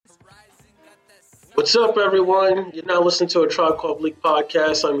What's up, everyone? You're now listening to a Tribe Called Bleak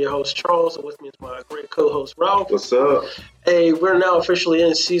podcast. I'm your host, Charles, and with me is my great co-host, Ralph. What's up? Hey, we're now officially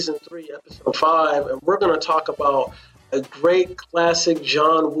in Season 3, Episode 5, and we're going to talk about a great classic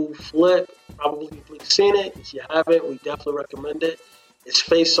John Woo flick. Probably you've seen it. If you haven't, we definitely recommend it. It's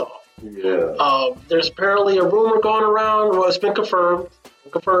Face Off. Yeah. There's apparently a rumor going around. Well, it's been confirmed.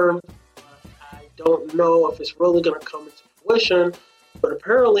 I don't know if it's really going to come into fruition, but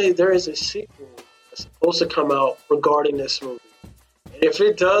apparently there is a sequel that's supposed to come out regarding this movie. And if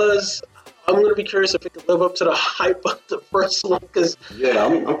it does, I'm going to be curious if it can live up to the hype of the first one. Cause,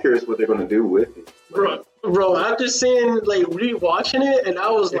 I'm curious what they're going to do with it. Bro, after seeing, rewatching it, and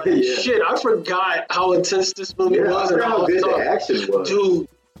I was like, shit, I forgot how intense this movie was. I forgot how good the action was. Dude.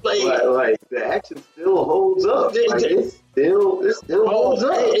 The action still holds up. It still holds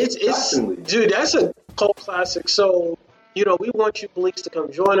up. Dude, that's a cult classic. So, we want you Bleaks to come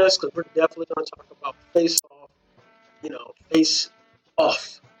join us because we're definitely going to talk about Face Off. Face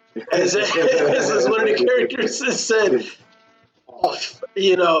Off. As one of the characters said, off.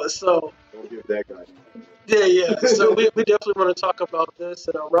 So. Don't give that guy. Yeah. So we definitely want to talk about this.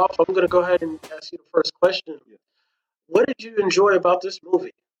 And Ralph, I'm going to go ahead and ask you the first question. What did you enjoy about this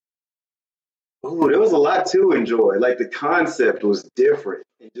movie? Oh, there was a lot to enjoy. The concept was different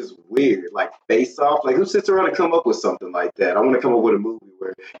and just weird. Face Off. Who sits around and come up with something like that? I want to come up with a movie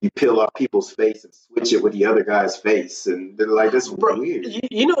where you peel off people's face and switch it with the other guy's face. And they're this is weird.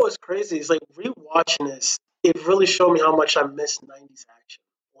 You know what's crazy? It's rewatching this, it really showed me how much I miss 90s action.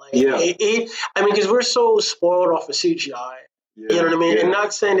 Because we're so spoiled off of CGI. You know what I mean? Yeah. And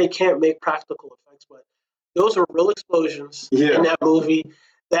not saying they can't make practical effects, but those were real explosions in that movie.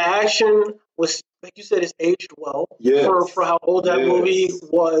 The action was, like you said, it's aged well for how old that movie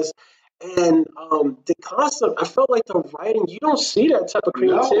was. And the concept, I felt like the writing, you don't see that type of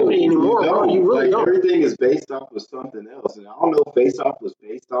creativity anymore. You really don't. Everything is based off of something else. And I don't know if Face Off was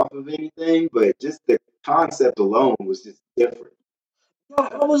based off of anything, but just the concept alone was just different. Yeah,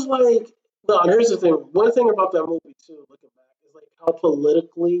 I was like, no, here's the thing. One thing about that movie, too, looking back, is how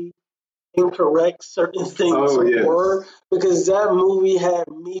politically incorrect certain things were, because that movie had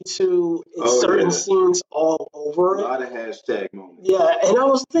Me Too in certain scenes all over it. A lot of hashtag moments. Yeah, and I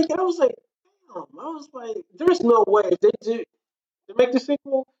was like, there's no way if they make the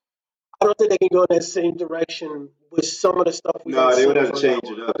sequel, I don't think they can go in that same direction with some of the stuff we No, they would have to change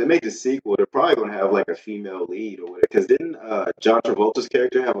it up. They make the sequel, they're probably going to have a female lead or whatever. Because didn't John Travolta's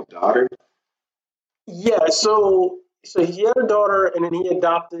character have a daughter? Yeah, so he had a daughter, and then he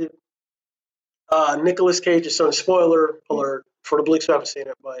adopted Nicolas Cage's son. Spoiler alert for the Bleaks who haven't seen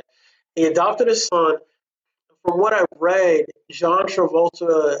it, but he adopted his son. From what I read, John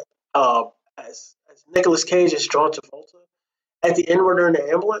Travolta, as Nicolas Cage as John Travolta, at the end when they're in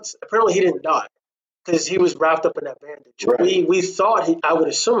the ambulance, apparently he didn't die because he was wrapped up in that bandage. Right. We thought I would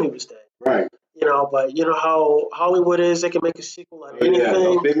assume he was dead. Right. But you know how Hollywood is; they can make a sequel out of anything. Yeah,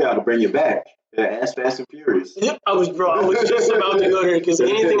 they'll figure out to bring you back. Ask Fast and Furious. Yeah, I was just about to go there because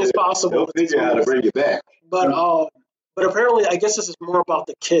anything is possible. They'll figure out to bring you back. But apparently, I guess this is more about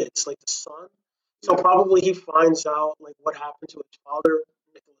the kids, the son. So probably he finds out what happened to his father,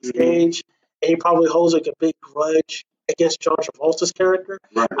 Nicolas Cage, and he probably holds a big grudge against John Travolta's character.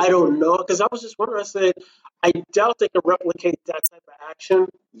 Right. I don't know, because I was just wondering. I said, I doubt they can replicate that type of action.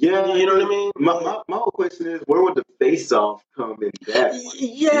 Yeah, you know what I mean. My whole question is, where would the Face Off come in that?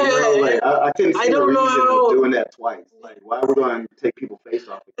 Yeah, I couldn't see the reason of doing that twice. Why are we going to take people Face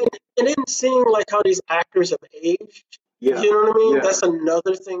Off again? And then seeing how these actors have aged. Yeah, you know what I mean. Yeah. That's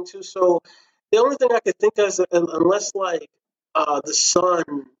another thing too. So the only thing I could think of is unless the son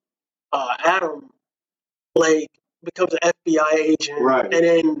Adam becomes an FBI agent, right, and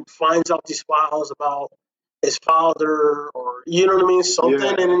then finds out these files about his father, or you know what I mean, something,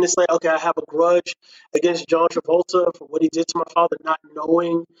 and then it's okay, I have a grudge against John Travolta for what he did to my father, not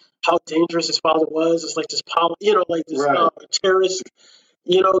knowing how dangerous his father was. It's this terrorist,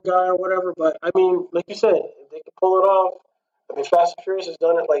 guy or whatever. But I mean, like you said, if they can pull it off. I mean, Fast and Furious has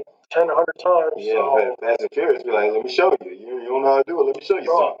done it 10, 100 times. Yeah, so. Fast and Furious be let me show you. You don't know how to do it. Let me show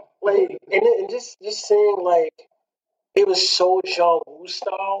you something. And just seeing it was so John Woo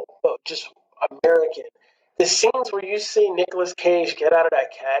style, but just American. The scenes where you see Nicolas Cage get out of that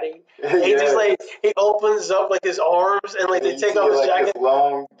caddy, he just he opens up his arms and they take off his jacket. His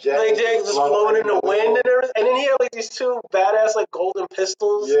long jacket, just flowing in the wind and everything. And then he had these two badass golden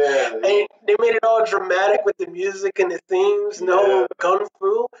pistols. Yeah. And they made it all dramatic with the music and the themes, no gun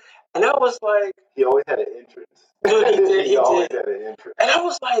fu. And I was he always had an entrance. Dude, he did. He always had an entrance. And I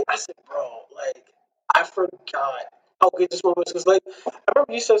was I said, bro, I forgot how good this one was. Because I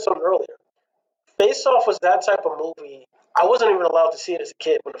remember you said something earlier. Face Off was that type of movie. I wasn't even allowed to see it as a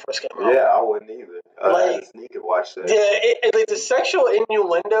kid when it first came out. Yeah, I wouldn't either. I had to sneak and watch that. Yeah, like the sexual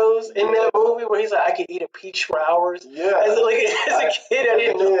innuendos in that movie where he's like, I could eat a peach for hours. Yeah. As a kid, I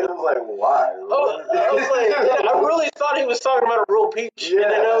didn't know. I was like, why? I was like, I really thought he was talking about a real peach. Yeah,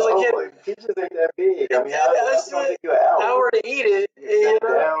 and then I was like, peaches ain't that big. I mean, that's gonna take you an hour to eat it.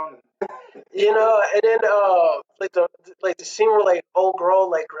 down. And then like the scene where like old girl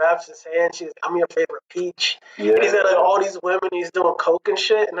like grabs his hand, she's I'm your favorite peach. Yeah. And he's got like all these women, he's doing coke and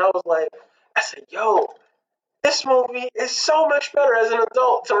shit, and I said, yo, this movie is so much better as an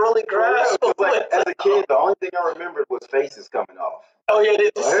adult to really grasp. Like, as a kid, the only thing I remembered was faces coming off. Oh yeah, I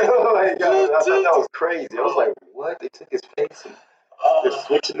thought that was crazy. I was like, what? They took his face and they're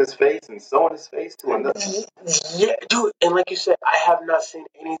switching his face and sewing his face to another. Yeah, dude. And like you said, I have not seen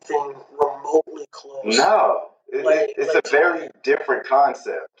anything remotely close. No. It's a very different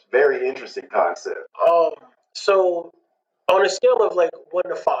concept. Very interesting concept. So on a scale of like 1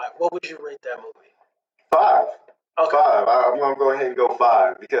 to 5, what would you rate that movie? 5. Okay. 5. I'm gonna go ahead and go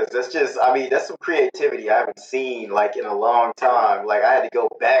 5 because that's some creativity I haven't seen like in a long time. Like I had to go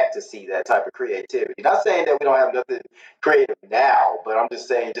back to see that type of creativity. Not saying that we don't have nothing creative now, but I'm just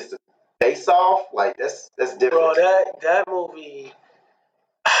saying just to Face Off, like that's different. Bro, that movie,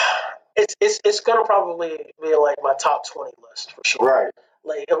 it's gonna probably be like my top 20 list for sure. Right.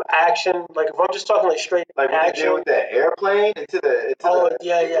 Like of action, like if I'm just talking like straight like when action. They deal with that airplane into the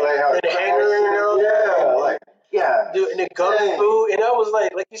yeah. Like the hangar, like yeah, dude, and the gun food, and I was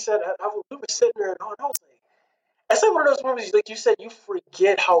like you said, we were sitting there, and I was like, it's like one of those movies, like you said, you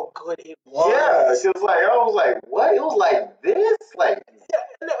forget how good it was. Yeah, it was like I was like, what? It was like this, like yeah,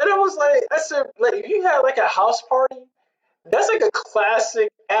 and I was like, I said, like if you had like a house party, that's like a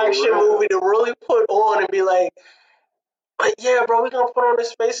classic action movie to really put on and be like, yeah, bro, we're gonna put on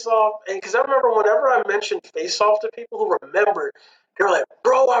this Face Off, and because I remember whenever I mentioned Face Off to people who remembered, they were like,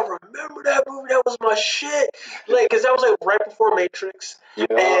 bro, I remember that movie. That was my shit. Like, because that was like right before Matrix,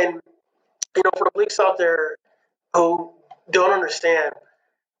 and for the bleaks out there who don't understand,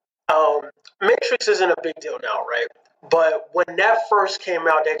 Matrix isn't a big deal now, right? But when that first came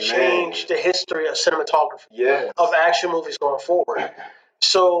out, that changed the history of cinematography, of action movies going forward.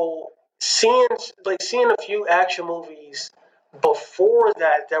 So seeing a few action movies before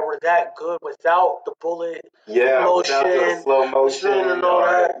that were that good without the bullet motion, without the slow motion and all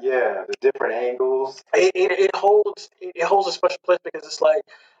that. The different angles. It holds a special place because it's like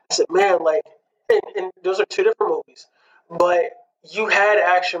I said, man, like, and those are two different movies, but you had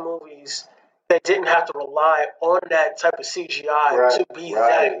action movies that didn't have to rely on that type of CGI to be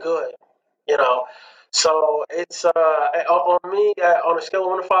that good, So it's on me on a scale of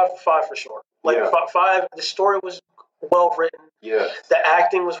 1 to 5, 5 for sure. Like 5, the story was well written. Yeah. The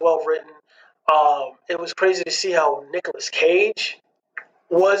acting was well written. It was crazy to see how Nicolas Cage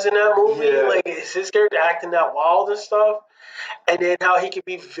was in that movie. Yeah. Like his character acting that wild and stuff. And then how he could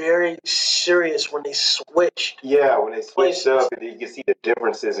be very serious when they switched. Yeah, when they switched up, and you can see the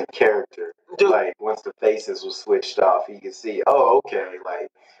differences in character. Dude. Like once the faces were switched off, you can see, okay, like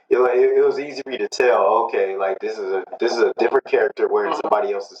it was easy for you to tell, okay, like this is a different character wearing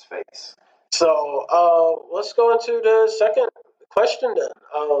somebody else's face. So let's go into the second question then.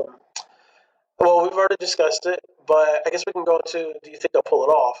 Well, we've already discussed it, but I guess we can go to, do you think they'll pull it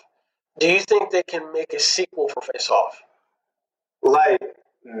off? Do you think they can make a sequel for Face Off? Like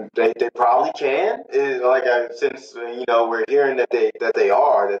they probably can. Since we're hearing that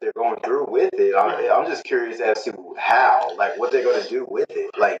they're going through with it. I'm just curious as to how, like, what they're going to do with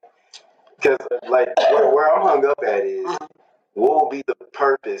it, like, because like where I'm hung up at is what will be the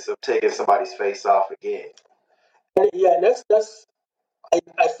purpose of taking somebody's face off again? Yeah, that's.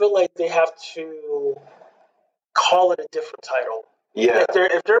 I feel like they have to call it a different title. Yeah.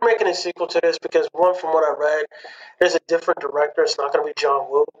 If they're making a sequel to this, because one, from what I read, there's a different director. It's not going to be John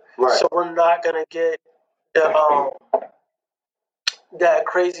Woo. Right. So we're not going to get that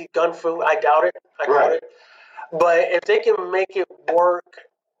crazy gun fu. I doubt it. Doubt it. But if they can make it work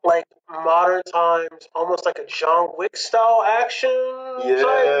like modern times, almost like a John Wick style action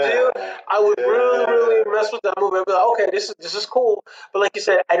type deal, I would really mess with that movie. I'd be like, okay, this is cool. But like you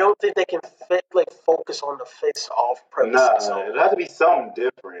said, I don't think they can focus on the Face Off premise. Nah, it has to be something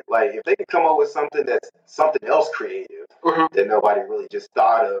different. Like if they could come up with something that's something else creative that nobody really just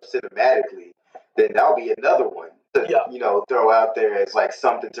thought of cinematically, then that would be another one to throw out there as like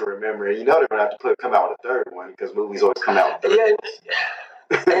something to remember. And they're gonna have to come out with a third one because movies always come out with third ones.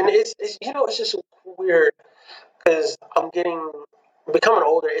 And it's it's just weird because I'm becoming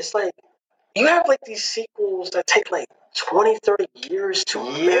older. It's like you have like these sequels that take like 20, 30 years to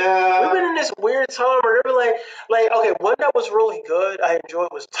make. Yeah. We've been in this weird time where they're okay, one that was really good, I enjoyed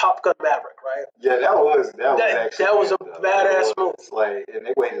was Top Gun Maverick, right? Yeah, that was actually that was good, a though. badass movie. Like, and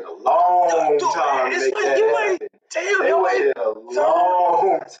they waited a long Dude, time to it's make like that you happen. wait, damn, They you waited a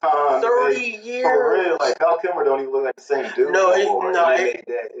long time. 30 For years. real, like Val Kilmer don't even look like the same dude No, more. no, And they made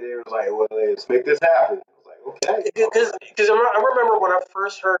that. And it was like, well, let's make this happen. I was like, okay. because I remember when I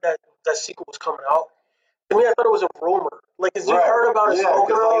first heard that sequel was coming out. To me, I thought it was a rumor. Like, cause you heard about it smoking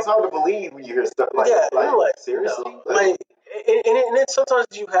because around. It's hard to believe when you hear stuff like, seriously, no. And then sometimes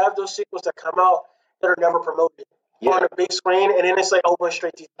you have those sequels that come out that are never promoted on a big screen, and then it's like, went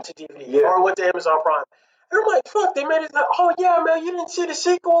straight to DVD or went to Amazon Prime. And I'm like, fuck, they made it. Like, oh yeah, man, you didn't see the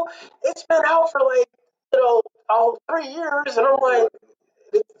sequel? It's been out for like 3 years, and I'm like,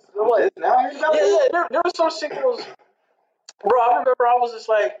 there were some sequels, bro. I remember I was just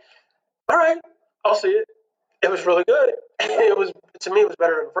like, all right, I'll see it. It was really good. It was, to me, it was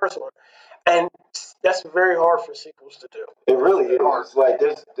better than the first one, and that's very hard for sequels to do. It really is. Like,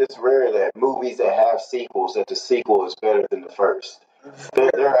 it's rare that movies that have sequels that the sequel is better than the first.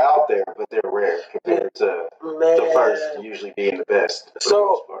 They're out there, but they're rare compared to the first usually being the best.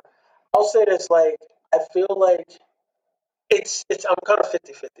 So I'll say this: like, I feel like it's I'm kind of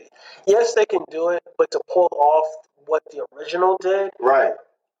 50-50. Yes, they can do it, but to pull off what the original did, right?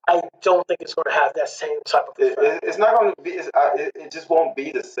 I don't think it's going to have that same type of effect. It's not going to be. It just won't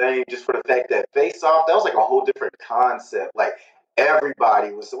be the same. Just for the fact that Face Off, that was like a whole different concept. Like,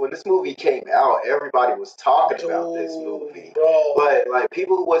 everybody was, when this movie came out, everybody was talking about this movie. Bro. But like,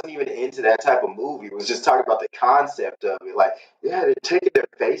 people who wasn't even into that type of movie was just talking about the concept of it. Like, yeah, they're taking their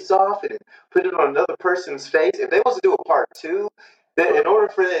face off and put it on another person's face. If they was to do a part two, then in order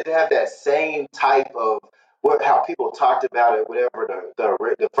for it to have that same type of how people talked about it, whatever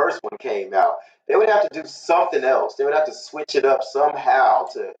the first one came out, they would have to do something else. They would have to switch it up somehow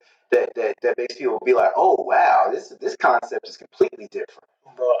to that makes people be like, oh wow, this concept is completely different.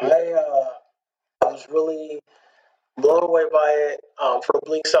 Bro, I was really blown away by it. For the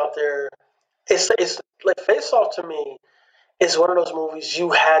bleaks out there, it's like Face Off to me is one of those movies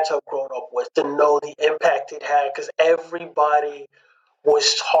you had to have grown up with to know the impact it had, because everybody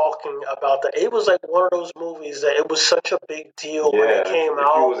was talking about that. It was like one of those movies that it was such a big deal when it came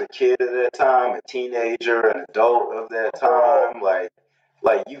out. If you was a kid at that time, a teenager, an adult of that time, like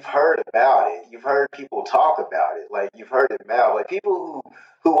you've heard about it. You've heard people talk about it. Like, you've heard it now. Like, people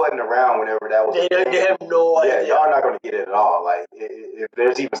who wasn't around whenever that was. They have no idea. Yeah, y'all are not going to get it at all. Like, if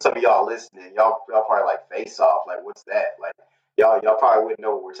there's even some of y'all listening, y'all probably like Face Off. Like, what's that? Like, y'all probably wouldn't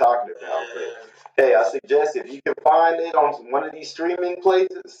know what we're talking about. But hey, I suggest if you can find it on one of these streaming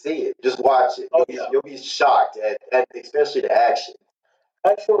places, see it. Just watch it. You'll be shocked at especially the action.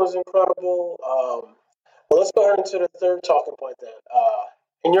 Action was incredible. Well, let's go ahead into the third talking point then.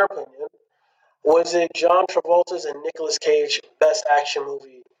 In your opinion, was it John Travolta's and Nicolas Cage best action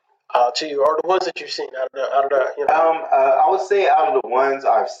movie to you, or the ones that you've seen out of the I would say out of the ones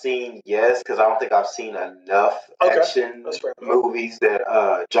I've seen, yes, because I don't think I've seen enough action movies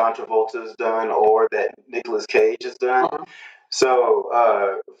that John Travolta's done or that Nicolas Cage has done. Mm-hmm.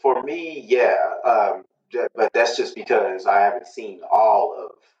 So for me, yeah, but that's just because I haven't seen all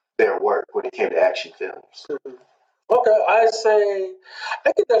of their work when it came to action films. Mm-hmm. Okay, I'd say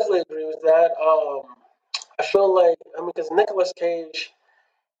I could definitely agree with that. I feel like, because Nicolas Cage,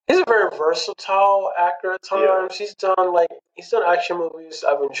 he's a very versatile actor at times. Yeah. He's done action movies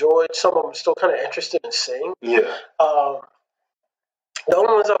I've enjoyed. Some of them I'm still kind of interested in seeing. Yeah. The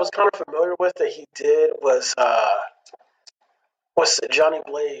only ones I was kind of familiar with that he did was Johnny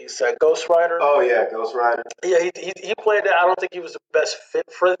Blaze, Ghost Rider. Oh yeah, Ghost Rider. Yeah, he played that. I don't think he was the best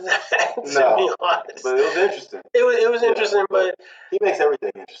fit for that. To be honest, but it was interesting. It was interesting, but he makes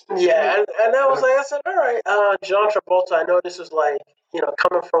everything interesting. Yeah, and I was like, I said, all right, John Travolta. I know this is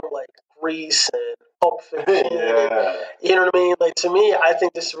coming from Grease and Pulp Fiction. Yeah. And, you know what I mean? Like, to me, I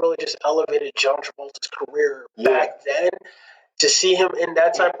think this really just elevated John Travolta's career back then. To see him in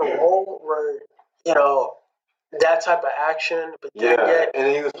that type of role, where that type of action, but then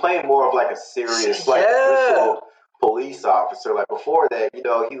and he was playing more of a serious, official police officer. Like, before that,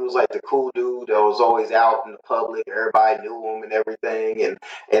 he was like the cool dude that was always out in the public. Everybody knew him and everything.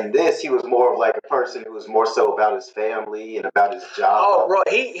 And this, he was more of a person who was more so about his family and about his job. Oh, bro,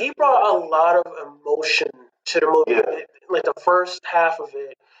 he brought a lot of emotion to the movie. Yeah. Like the first half of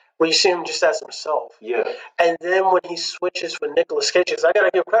it, where you see him just as himself. Yeah. And then when he switches with Nicolas Cage, because I got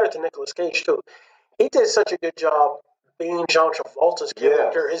to give credit to Nicolas Cage too. He did such a good job being John Travolta's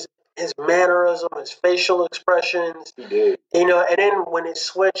character. Yeah. His mannerism, his facial expressions. He did. And then when it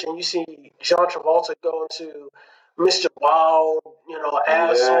switched and you see John Travolta go into Mr. Wild,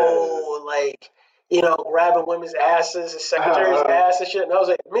 Yes. asshole, like, grabbing women's asses, his secretary's ass and shit. And I was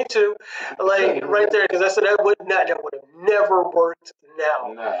like, me too, like right there, because I said that would have never worked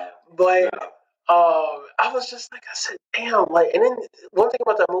now. No. But No. I was just like, I said, damn, like, and then one thing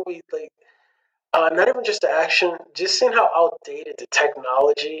about that movie, like, not even just the action, just seeing how outdated the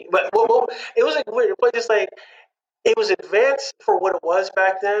technology. But well, it was like weird, but just like it was advanced for what it was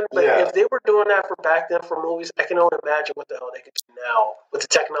back then. But Yeah. if they were doing that for back then for movies, I can only imagine what the hell they could do now with the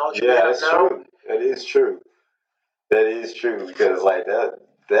technology we Yeah, have that's now. true. That is true. That is true because like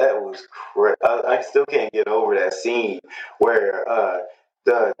that was I still can't get over that scene where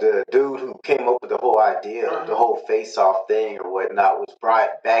the dude who came up with the whole idea of the whole face off thing or whatnot was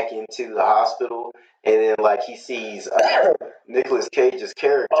brought back into the hospital, and then like he sees Nicolas Cage's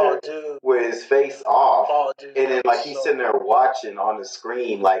character with his face off, and then like he's sitting there watching on the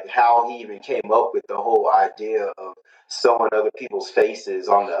screen like how he even came up with the whole idea of sewing other people's faces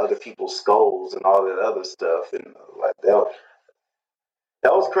on the other people's skulls and all that other stuff, and like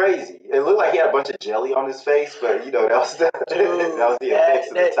that was crazy. It looked like he had a bunch of jelly on his face, but that was that was the effects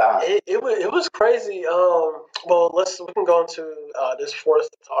of the time. It was crazy. Well, we can go into this fourth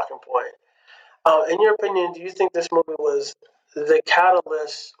talking point. In your opinion, do you think this movie was the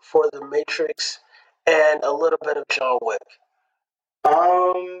catalyst for The Matrix and a little bit of John Wick?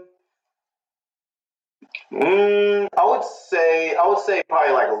 I would say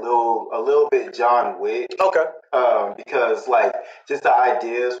probably like a little bit John Wick. Okay. Because like just the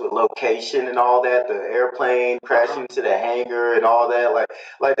ideas with location and all that, the airplane crashing into the hangar and all that,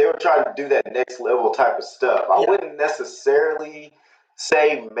 like they were trying to do that next level type of stuff. I wouldn't necessarily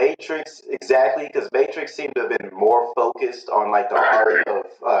say Matrix exactly because Matrix seemed to have been more focused on like the art of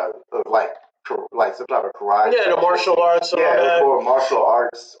like some type of karate. Yeah, the martial arts. Yeah, it was more martial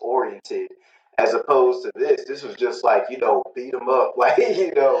arts oriented. As opposed to this was just like beat them up, like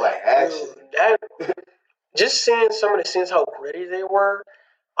like action. Dude, just seeing some of the scenes, how gritty they were.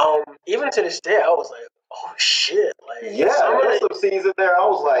 Even to this day, I was like, oh shit, like yeah, there were some scenes in there. I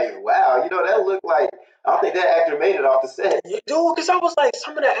was like, wow, that looked like I don't think that actor made it off the set. Dude, because I was like,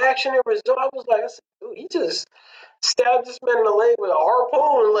 some of the action there was, I was like, dude, he just stabbed this man in the leg with a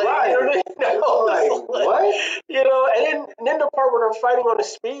harpoon, like, right. You know what I mean? What? And then the part where they're fighting on a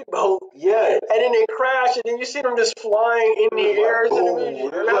speedboat, yeah, and then they crash, and then you see them just flying in the air. And I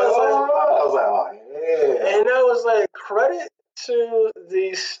was like, oh yeah. And I was like, credit to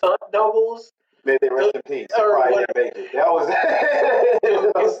the stunt doubles. May they rest in peace. Probably didn't make it. That was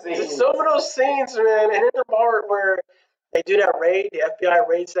some of those scenes, man, and then the part where they do that raid, the FBI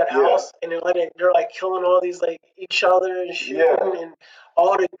raids that house, and they're like killing all these like each other and shooting, and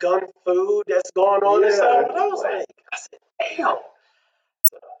all the gun food that's going on and stuff. And I was like, I said, damn.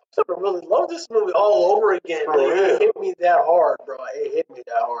 I really love this movie all over again. Like, it hit me that hard, bro. It hit me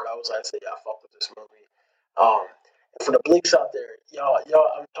that hard. I was like, yeah, I fuck with this movie. And for the bleaks out there, y'all,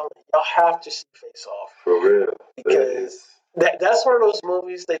 I'm telling you, y'all have to see Face Off. For real. Because that's one of those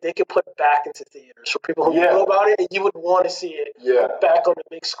movies that they could put back into theaters for people who know about it, and you would want to see it back on the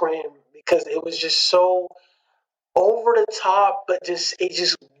big screen because it was just so over the top, but it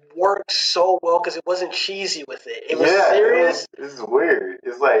just worked so well because it wasn't cheesy with it. It was serious. This is weird.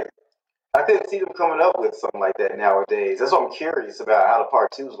 It's like I couldn't see them coming up with something like that nowadays. That's what I'm curious about how the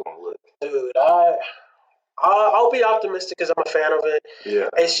part 2 is going to look. Dude, I'll be optimistic because I'm a fan of it. Yeah.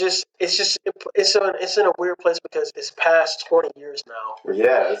 It's in a weird place because it's past 20 years now.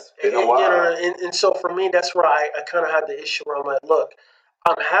 Yeah, it's been a while. And so for me, that's where I kind of had the issue where I'm like, look,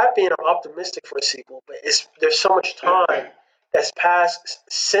 I'm happy and I'm optimistic for a sequel, but there's so much time that's passed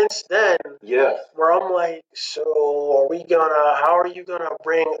since then. Yeah. Where I'm like, so how are you gonna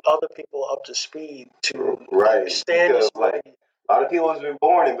bring other people up to speed to understand this movie? A lot of people have been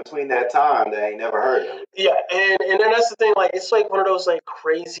born in between that time that ain't never heard of it. Yeah, and then that's the thing. Like, it's like one of those like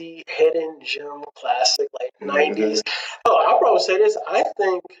crazy hidden gem classic like '90s. Oh, I'll probably say this. I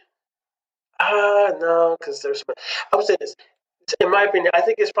think, no, because I would say this. In my opinion, I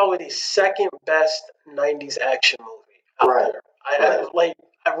think it's probably the second best '90s action movie out there.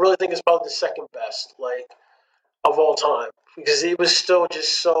 I really think it's probably the second best, like, of all time, because it was still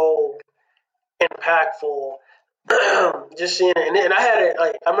just so impactful. Just seeing it, and I had it.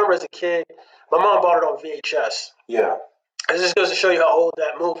 Like, I remember as a kid, my mom bought it on VHS. Yeah, it just goes to show you how old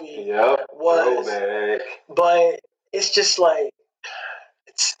that movie was. But it's just like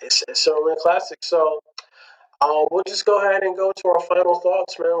it's certainly a classic. So we'll just go ahead and go to our final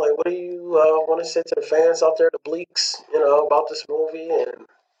thoughts, man. Like, what do you want to say to the fans out there, the bleaks, about this movie? And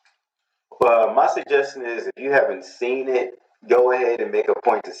well, my suggestion is if you haven't seen it, go ahead and make a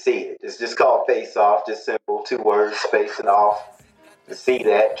point to see it. It's just called Face Off, just simple, 2 words, facing off. To see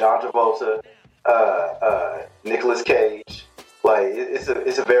that, John Travolta, Nicolas Cage, like it's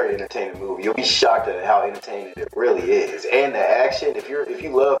a very entertaining movie. You'll be shocked at how entertaining it really is, and the action. If you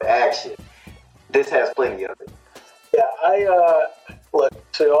love action, this has plenty of it. Yeah, I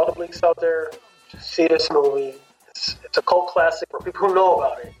look to all the bleaks out there. See this movie. It's a cult classic for people who know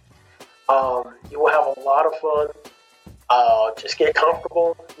about it. You will have a lot of fun. Just get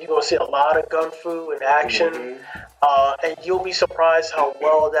comfortable. You're gonna see a lot of gun fu and action, and you'll be surprised how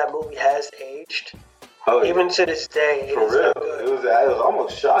well that movie has aged. Oh, Even to this day, it for is real, that good. it was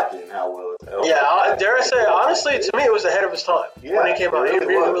almost shocking how well. Yeah, dare I say, honestly, to me, it was ahead of its time when it came out. It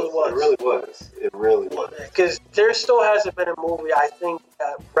really was. It really was. It really was. Because there still hasn't been a movie, I think,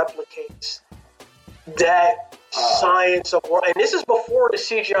 that replicates that science of war. And this is before the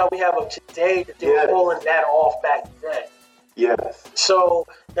CGI we have of today that they were pulling that off back then. Yes. So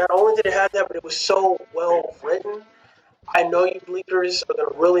not only did it have that, but it was so well written. I know you bleakers are going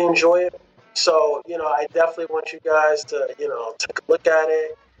to really enjoy it. So, I definitely want you guys to, take a look at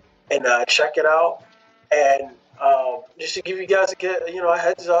it and check it out. And just to give you guys a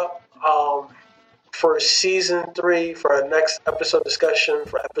heads up, for season 3, for our next episode discussion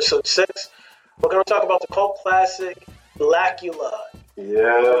for episode 6, we're going to talk about the cult classic Blackula.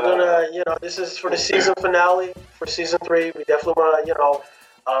 Yeah. We're gonna, this is for the season finale for season 3. We definitely want to,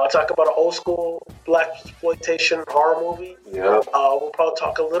 talk about an old school black exploitation horror movie. Yeah. We'll probably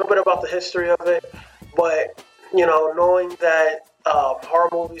talk a little bit about the history of it, but knowing that horror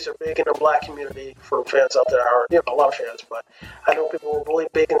movies are big in the black community for fans out there, are a lot of fans, but I know people were really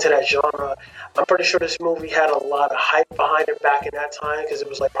big into that genre. I'm pretty sure this movie had a lot of hype behind it back in that time because it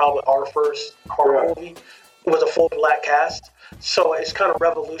was like probably our first horror movie with a full black cast. So it's kind of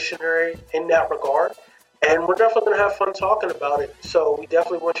revolutionary in that regard. And we're definitely going to have fun talking about it. So we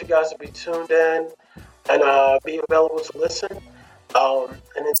definitely want you guys to be tuned in and be available to listen. And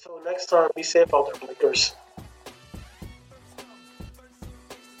until next time, be safe out there, Bleakers.